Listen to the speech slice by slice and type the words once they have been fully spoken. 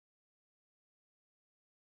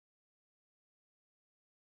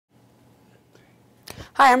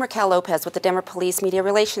Hi, I'm Raquel Lopez with the Denver Police Media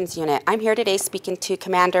Relations Unit. I'm here today speaking to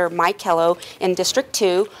Commander Mike Calo in District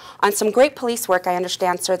 2 on some great police work, I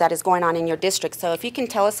understand, sir, that is going on in your district. So if you can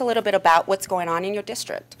tell us a little bit about what's going on in your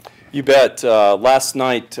district. You bet. Last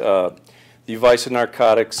night, the Vice and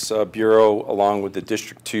Narcotics Bureau, along with the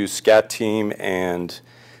District 2 SCAT team and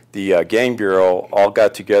the Gang Bureau, all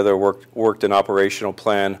got together, worked an operational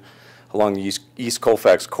plan along the East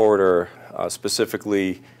Colfax corridor,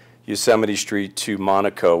 specifically Yosemite Street to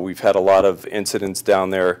Monaco. We've had a lot of incidents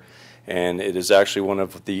down there, and it is actually one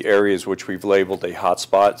of the areas which we've labeled a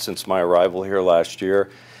hotspot since my arrival here last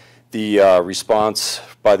year. The response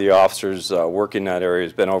by the officers working that area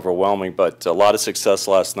has been overwhelming, but a lot of success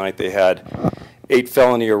last night. They had 8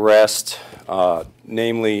 felony arrests,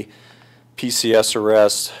 namely PCS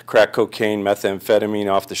arrests, crack cocaine, methamphetamine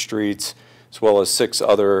off the streets, as well as 6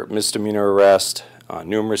 other misdemeanor arrests,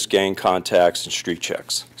 numerous gang contacts, and street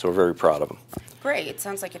checks. So we're very proud of them. Great. It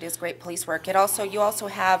sounds like it is great police work. You also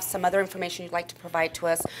have some other information you'd like to provide to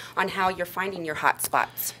us on how you're finding your hot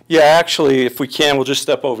spots. Yeah, actually, if we can, we'll just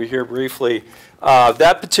step over here briefly.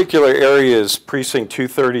 That particular area is Precinct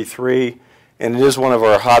 233, and it is one of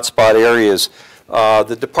our hotspot areas.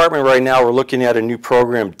 The department right now, we're looking at a new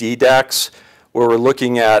program, DDAX, where we're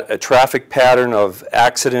looking at a traffic pattern of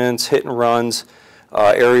accidents, hit and runs,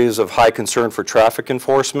 areas of high concern for traffic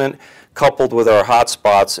enforcement, coupled with our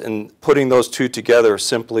hotspots, and putting those two together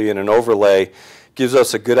simply in an overlay gives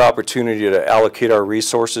us a good opportunity to allocate our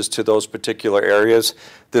resources to those particular areas,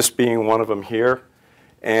 this being one of them here.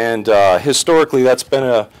 And historically, that's been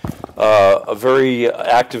a very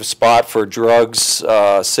active spot for drugs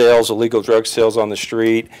sales, illegal drug sales on the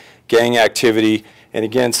street, gang activity. And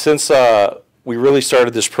again, since we really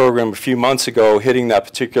started this program a few months ago, hitting that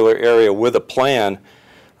particular area with a plan,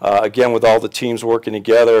 again, with all the teams working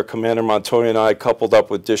together, Commander Montoya and I, coupled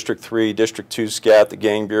up with District 3, District 2 SCAT, the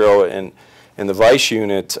Gang Bureau, and the Vice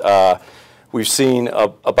Unit, we've seen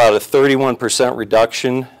about a 31%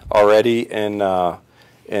 reduction already in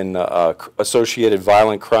associated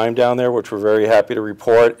violent crime down there, which we're very happy to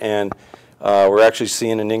report. And we're actually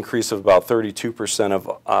seeing an increase of about 32%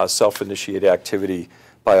 of self-initiated activity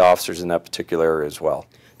by officers in that particular area as well.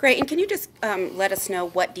 Great. And can you just let us know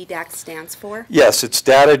what DDAX stands for? Yes, it's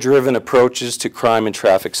data-driven approaches to crime and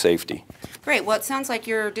traffic safety. Great. Well, it sounds like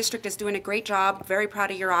your district is doing a great job. Very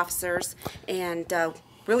proud of your officers, and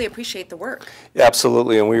really appreciate the work. Yeah,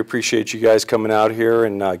 absolutely, and we appreciate you guys coming out here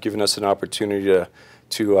and giving us an opportunity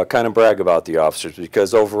to kind of brag about the officers,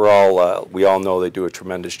 because overall we all know they do a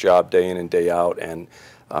tremendous job day in and day out, and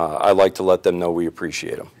I like to let them know we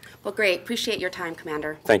appreciate them. Well, great. Appreciate your time,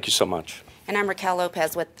 Commander. Thank you so much. And I'm Raquel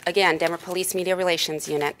Lopez with, again, Denver Police Media Relations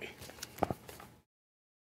Unit.